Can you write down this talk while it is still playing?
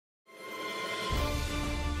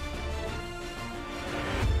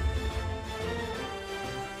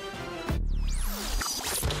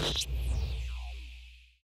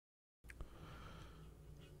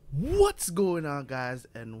What's going on, guys,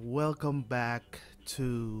 and welcome back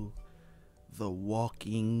to The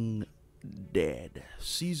Walking Dead.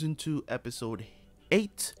 Season 2, Episode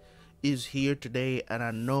 8 is here today, and I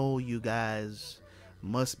know you guys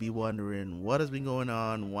must be wondering what has been going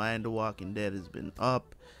on, why The Walking Dead has been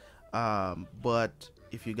up. But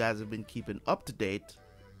if you guys have been keeping up to date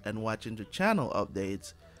and watching the channel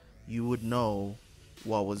updates, you would know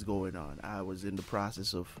what was going on. I was in the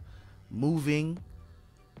process of moving,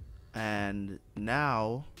 and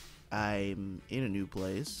now I'm in a new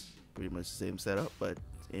place, pretty much the same setup, but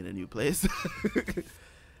in a new place.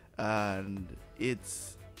 And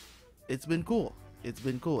it's been cool.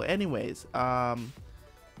 Anyways, trying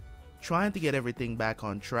to get everything back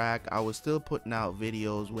on track. I was still putting out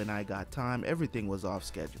videos when I got time. Everything was off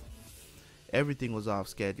schedule,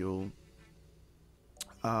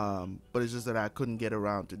 but it's just that I couldn't get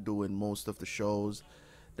around to doing most of the shows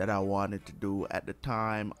that I wanted to do at the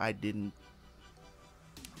time. I didn't.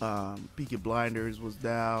 Peaky Blinders was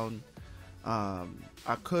down. I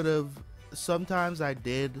could have. Sometimes I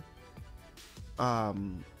did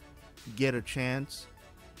get a chance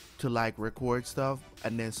to like record stuff,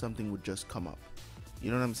 and then something would just come up. You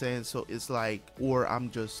know what I'm saying? So it's like, or I'm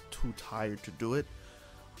just too tired to do it.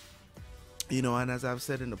 You know, and as I've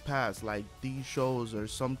said in the past, like, these shows are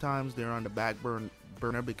sometimes they're on the back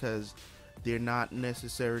burner because they're not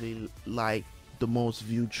necessarily like the most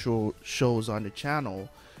viewed shows on the channel.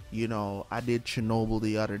 You know, I did Chernobyl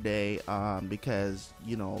the other day because,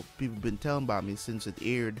 you know, people have been telling about me since it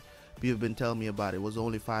aired. People have been telling me about it. It was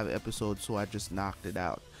only 5 episodes, so I just knocked it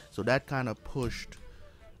out. So that kind of pushed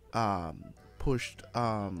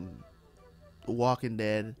Walking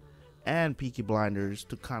Dead and Peaky Blinders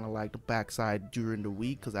to kind of like the backside during the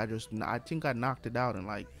week, because I think I knocked it out in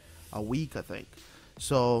like a week, I think.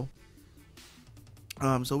 So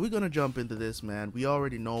we're gonna jump into this, man. We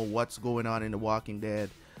already know what's going on in The Walking Dead.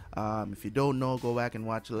 If you don't know, go back and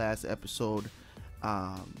watch the last episode,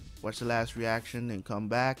 watch the last reaction, and come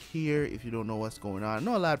back here if you don't know what's going on. I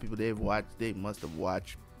know a lot of people, they must have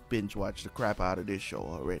binge watched the crap out of this show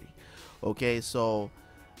already. Okay, so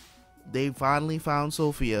they finally found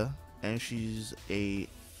Sophia, and she's a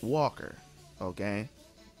walker. Okay,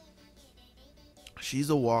 she's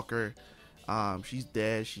a walker. She's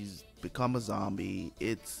dead. She's become a zombie.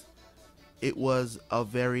 It was a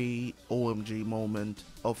very OMG moment,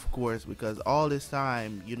 of course, because all this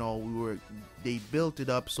time, you know, they built it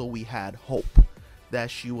up so we had hope that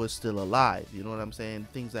she was still alive. You know what I'm saying?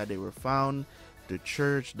 Things that they were found, the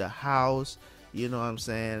church, the house, you know what I'm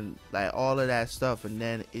saying, like all of that stuff. And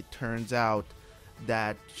then it turns out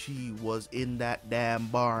that she was in that damn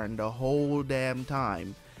barn the whole damn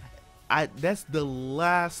time. That's the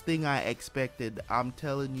last thing I expected. I'm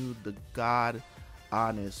telling you the God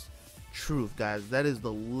honest truth, guys. That is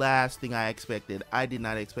the last thing I expected. I did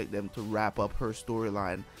not expect them to wrap up her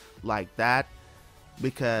storyline like that,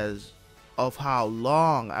 because of how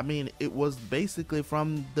long. I mean, it was basically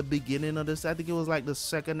from the beginning of this. I think it was like the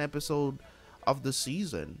second episode of the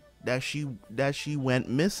season that she went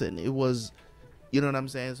missing. It was, you know what I'm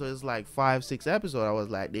saying? So it's like 5-6 episodes. I was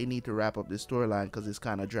like, they need to wrap up this storyline because it's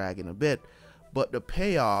kind of dragging a bit. But the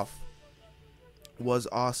payoff was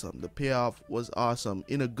awesome. The payoff was awesome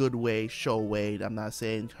in a good way, show way. I'm not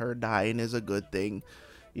saying her dying is a good thing,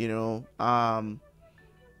 you know.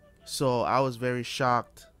 So I was very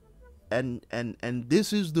shocked. And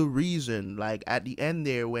this is the reason, like at the end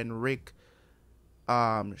there, when Rick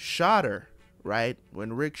shot her, right?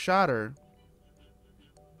 When Rick shot her,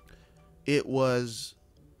 it was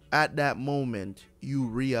at that moment you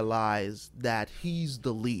realize that he's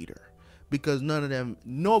the leader, because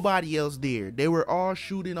nobody else there. They were all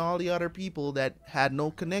shooting all the other people that had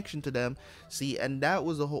no connection to them. See, and that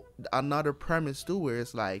was another premise too, where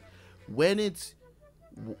it's like, when it's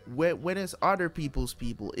other people's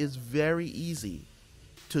people, it's very easy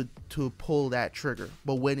to pull that trigger.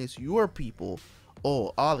 But when it's your people,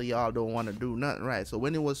 oh, all of y'all don't want to do nothing, right? So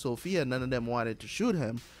when it was Sophia, none of them wanted to shoot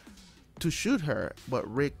her,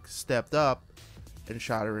 but Rick stepped up and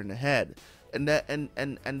shot her in the head. And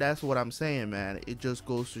that's what I'm saying, man. It just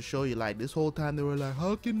goes to show you, like, this whole time they were like,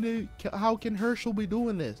 how can Herschel be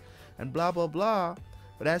doing this and blah blah blah,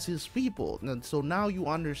 but that's his people. And so now you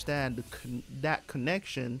understand that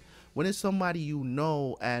connection. When it's somebody you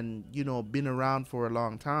know and, you know, been around for a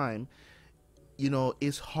long time, you know,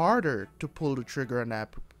 it's harder to pull the trigger on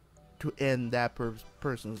that to end that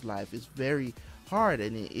person's life. It's very hard,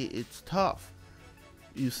 and it's tough,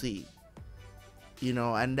 you see, you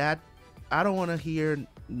know. And that, I don't want to hear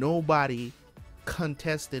nobody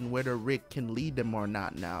contesting whether Rick can lead them or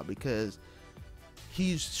not now, because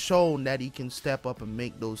he's shown that he can step up and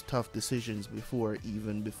make those tough decisions before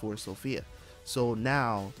Sophia. So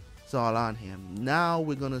now it's all on him. Now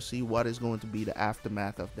we're gonna see what is going to be the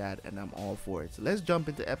aftermath of that, and I'm all for it. So let's jump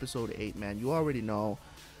into episode 8, man. You already know.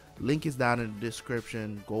 Link is down in the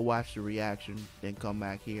description. Go watch the reaction, then come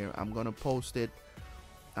back here. I'm gonna post it.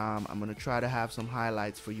 I'm gonna try to have some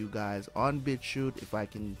highlights for you guys on BitChute. If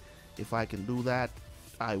I can do that,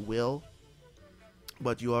 I will.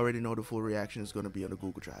 But you already know the full reaction is gonna be on the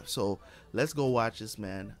Google Drive. So let's go watch this,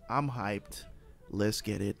 man. I'm hyped. Let's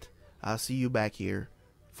get it. I'll see you back here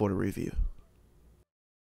for the review.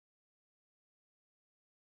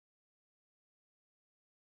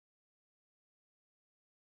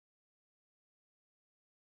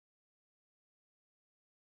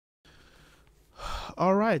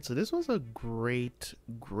 All right, so this was a great,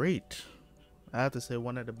 I have to say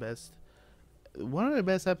one of the best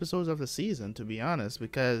episodes of the season, to be honest,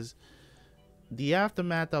 because the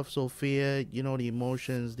aftermath of Sophia, you know, the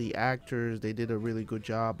emotions, the actors, they did a really good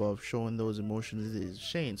job of showing those emotions.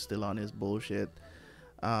 Shane's still on his bullshit.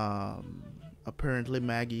 Apparently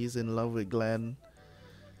Maggie's in love with Glenn.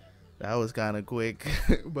 That was kind of quick,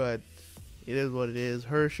 but it is what it is.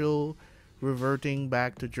 Herschel reverting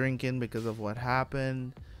back to drinking because of what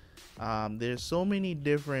happened. There's so many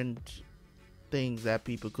different things that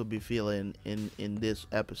people could be feeling in this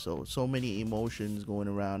episode. So many emotions going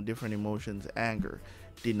around, different emotions: anger,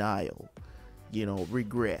 denial, you know,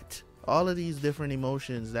 regret. All of these different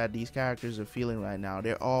emotions that these characters are feeling right now,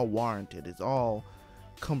 they're all warranted. It's all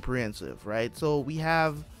comprehensive, right? So we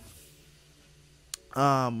have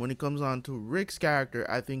when it comes on to Rick's character,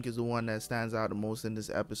 I think is the one that stands out the most in this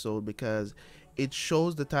episode, because it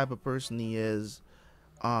shows the type of person he is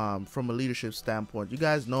from a leadership standpoint. You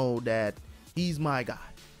guys know that he's my guy.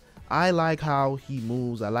 I like how he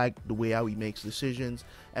moves. I like the way how he makes decisions.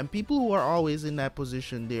 And people who are always in that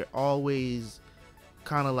position, they're always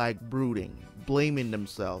kind of like brooding, blaming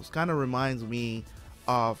themselves. Kind of reminds me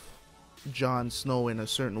of Jon Snow in a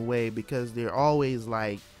certain way, because they're always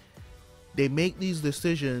like, they make these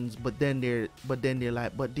decisions, but then they're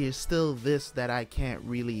like, but there's still this that I can't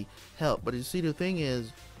really help. But you see, the thing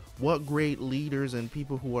is, what great leaders and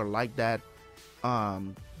people who are like that,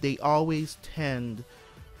 they always tend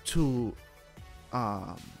to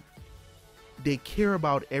they care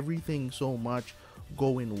about everything so much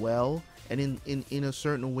going well, and in a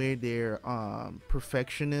certain way they're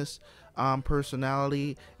perfectionist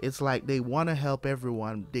personality. It's like they want to help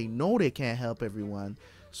everyone. They know they can't help everyone,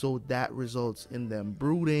 so that results in them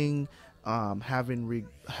brooding, having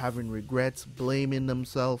regrets, blaming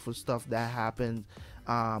themselves for stuff that happens.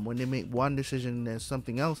 When they make one decision and then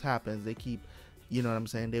something else happens, they keep, you know what I'm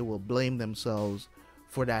saying, they will blame themselves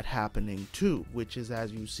for that happening too, which is,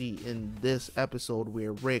 as you see in this episode,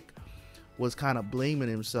 where Rick was kind of blaming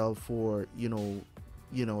himself for, you know,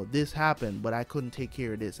 this happened, but I couldn't take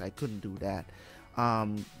care of this, I couldn't do that.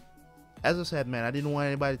 As I said, man, I didn't want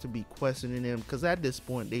anybody to be questioning him, because at this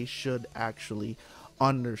point they should actually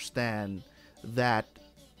understand that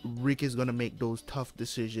Rick is going to make those tough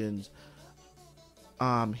decisions.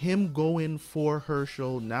 Him going for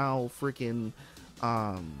Herschel, now freaking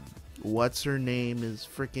what's her name is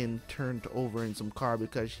freaking turned over in some car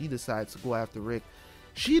because she decides to go after Rick.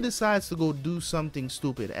 She decides to go do something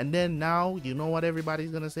stupid, and then now, you know what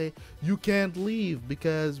everybody's gonna say? You can't leave,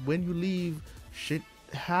 because when you leave, shit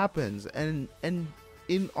happens. And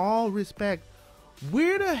in all respect,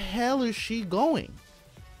 where the hell is she going?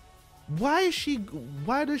 Why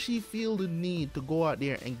does she feel the need to go out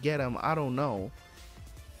there and get him? I don't know.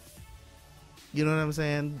 You know what I'm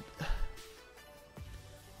saying?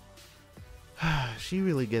 She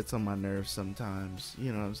really gets on my nerves sometimes.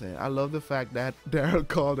 You know what I'm saying? I love the fact that Daryl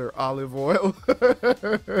called her olive oil.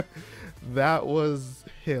 That was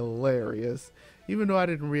hilarious. Even though I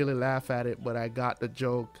didn't really laugh at it, but I got the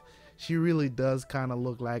joke. She really does kind of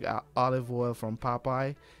look like olive oil from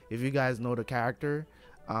Popeye, if you guys know the character.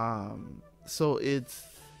 So it's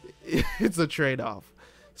a trade-off.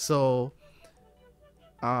 So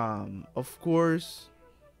of course,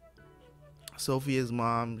 Sophia's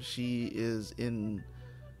mom, she's in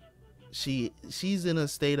a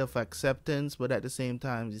state of acceptance, but at the same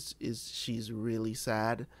time she's really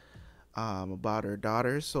sad about her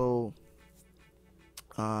daughter. So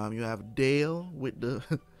you have Dale with the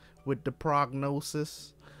with the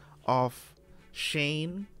prognosis of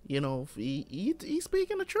Shane. You know, he's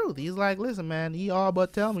speaking the truth. He's like, listen, man, he all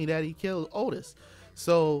but tell me that he killed Otis.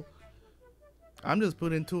 So I'm just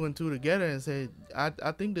putting two and two together and say, I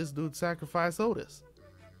think this dude sacrificed Otis.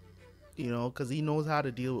 You know, because he knows how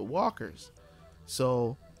to deal with walkers.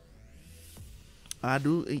 So I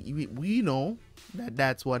do. We know that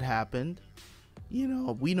that's what happened. You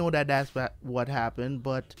know, we know that that's what happened,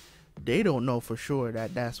 but they don't know for sure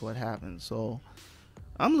that that's what happened. So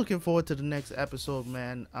I'm looking forward to the next episode,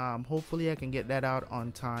 man. Hopefully I can get that out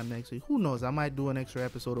on time next week. Who knows? I might do an extra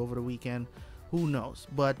episode over the weekend. Who knows?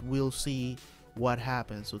 But we'll see what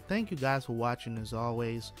happens. So thank you guys for watching as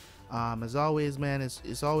always. As always, man,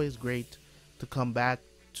 it's always great to come back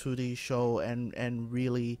to the show and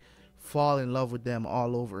really fall in love with them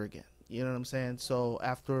all over again. You know what I'm saying? So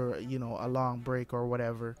after, you know, a long break or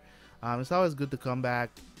whatever, it's always good to come back,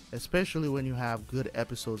 especially when you have good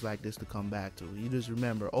episodes like this to come back to. You just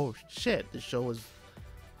remember, oh shit, the show was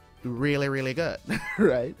really, really good,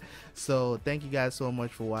 right? So thank you guys so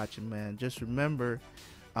much for watching, man. Just remember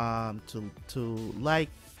to like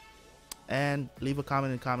and leave a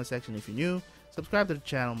comment in the comment section if you're new. Subscribe to the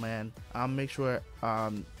channel, man. Make sure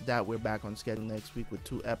that we're back on schedule next week with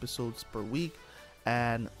 2 episodes per week,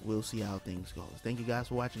 and we'll see how things go. Thank you guys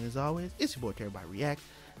for watching. As always, it's your boy Terabyt React,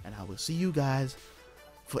 and I will see you guys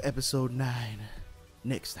for episode 9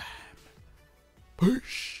 next time.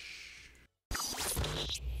 Peace.